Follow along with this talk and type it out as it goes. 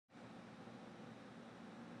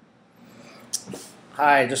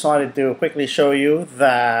I just wanted to quickly show you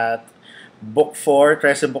that Book 4,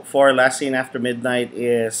 TRESE Book 4, Last Seen After Midnight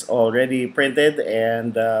is already printed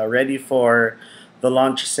and ready for the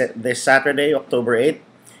launch this Saturday, October 8th.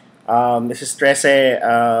 This is TRESE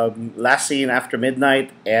Last Seen After Midnight,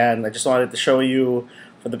 and I just wanted to show you,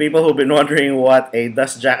 for the people who've been wondering what a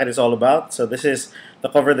dust jacket is all about. So this is the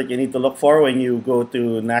cover that you need to look for when you go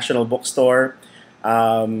to National Bookstore.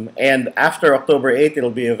 And after October 8th,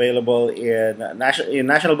 it'll be available in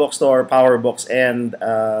National Bookstore, Powerbooks, and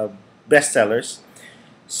Bestsellers.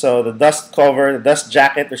 So the dust cover, the dust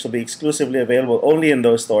jacket, this will be exclusively available only in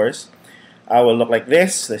those stores. Will look like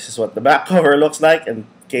this. This is what the back cover looks like in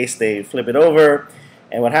case they flip it over.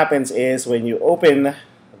 And what happens is when you open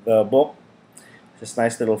the book, this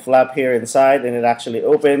nice little flap here inside, and it actually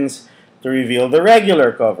opens to reveal the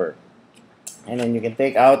regular cover. And then you can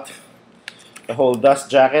take out the whole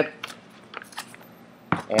dust jacket,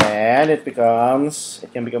 and it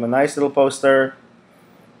can become a nice little poster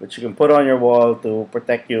which you can put on your wall to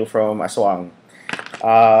protect you from Aswang.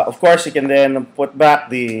 Of course, you can then put back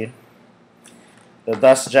the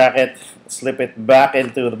dust jacket, slip it back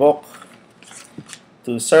into the book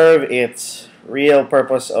to serve its real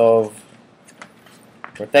purpose of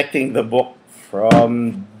protecting the book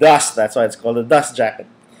from dust. That's why it's called a dust jacket.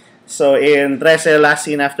 So in TRESE Last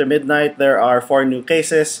Seen After Midnight, there are 4 new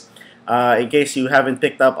cases. In case you haven't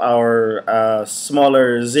picked up our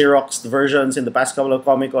smaller Xeroxed versions in the past couple of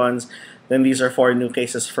Comic-Cons, then these are 4 new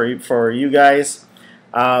cases for you guys.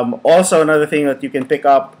 Also, another thing that you can pick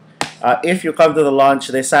up if you come to the launch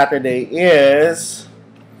this Saturday is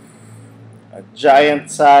a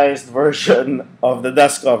giant-sized version of the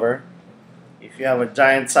dust cover. If you have a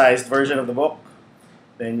giant-sized version of the book,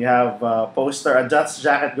 then you have a poster, a dust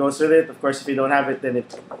jacket goes with it. Of course, if you don't have it, then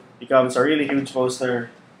it becomes a really huge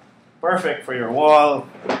poster. Perfect for your wall.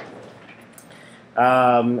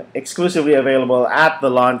 Exclusively available at the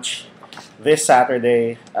launch this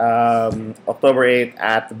Saturday, October 8th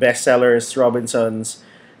at Bestsellers, Robinson's,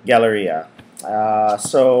 Galleria.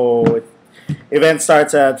 So, event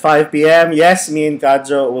starts at 5 p.m. Yes, me and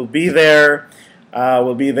KaJo will be there.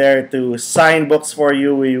 We'll be there to sign books for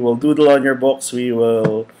you. We will doodle on your books. We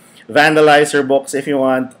will vandalize your books if you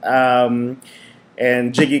want.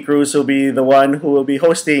 And Jiggy Cruz will be the one who will be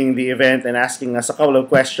hosting the event and asking us a couple of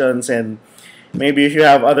questions. And maybe if you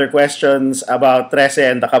have other questions about TRESE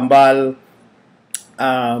and the Kambal,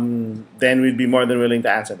 then we'd be more than willing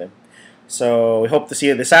to answer them. So we hope to see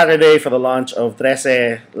you this Saturday for the launch of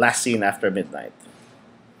TRESE Last Seen After Midnight.